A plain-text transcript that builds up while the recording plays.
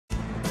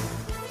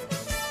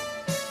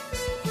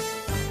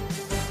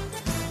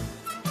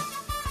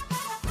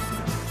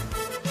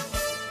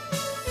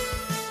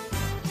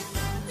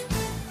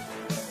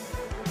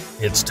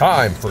It's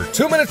time for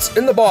 2 Minutes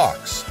in the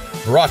Box,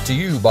 brought to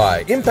you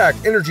by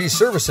Impact Energy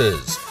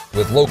Services,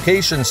 with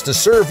locations to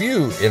serve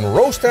you in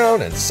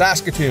Rosetown and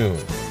Saskatoon.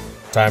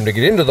 Time to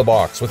get into the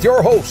box with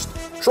your host,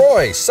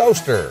 Troy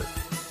Souster.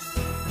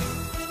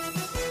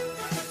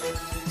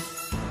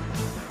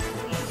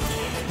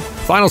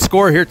 Final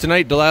score here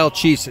tonight, Delisle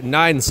Chiefs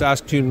 9,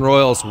 Saskatoon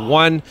Royals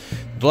 1.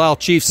 Delisle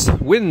Chiefs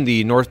win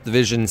the North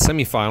Division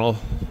semifinal,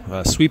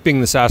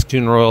 sweeping the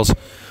Saskatoon Royals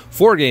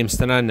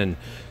 4-0. And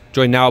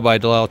joined now by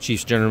Delisle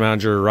Chiefs General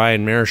Manager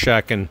Ryan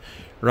Marushak. And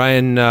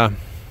Ryan,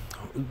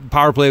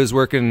 power play was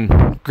working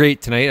great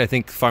tonight. I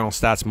think final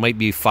stats might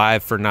be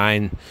 5 for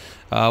 9.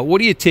 What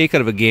do you take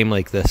out of a game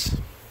like this?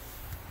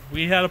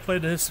 We had to play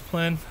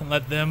discipline and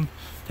let them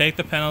take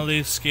the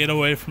penalties, skate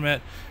away from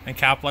it, and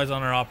capitalize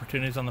on our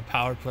opportunities on the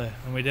power play.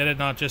 And we did it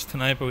not just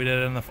tonight, but we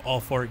did it in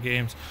all 4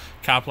 games,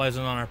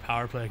 capitalizing on our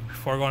power play.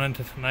 Before going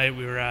into tonight,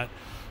 we were at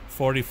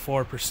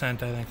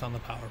 44%, I think, on the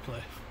power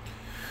play.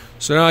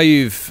 So now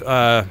you've,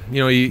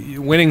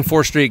 winning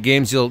 4 straight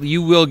games.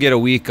 You will get a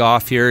week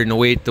off here and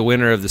await the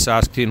winner of the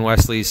Saskatoon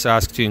Wesley,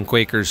 Saskatoon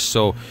Quakers.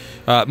 So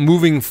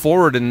moving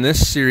forward in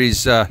this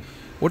series,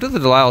 what do the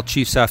Delisle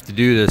Chiefs have to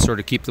do to sort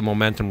of keep the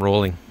momentum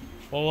rolling?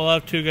 Well, we'll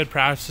have 2 good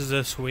practices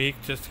this week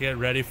just to get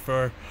ready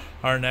for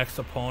our next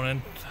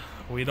opponent.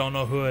 We don't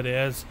know who it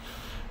is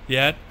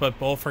yet, but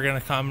both are going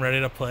to come ready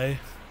to play.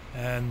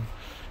 And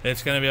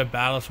it's going to be a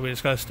battle, so we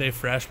just got to stay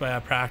fresh by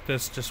our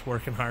practice, just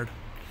working hard.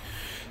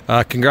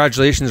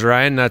 Congratulations,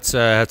 Ryan. That's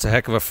a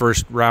heck of a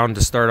first round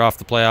to start off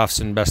the playoffs,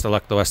 and best of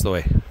luck the rest of the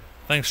way.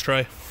 Thanks,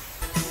 Troy.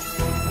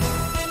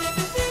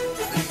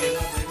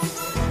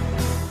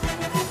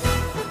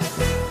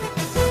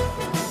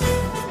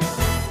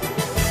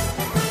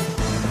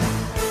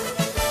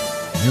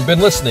 You've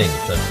been listening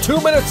to 2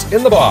 Minutes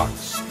in the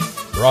Box,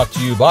 brought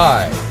to you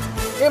by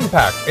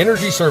Impact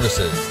Energy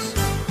Services.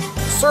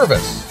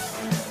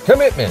 Service,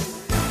 commitment,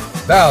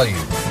 value.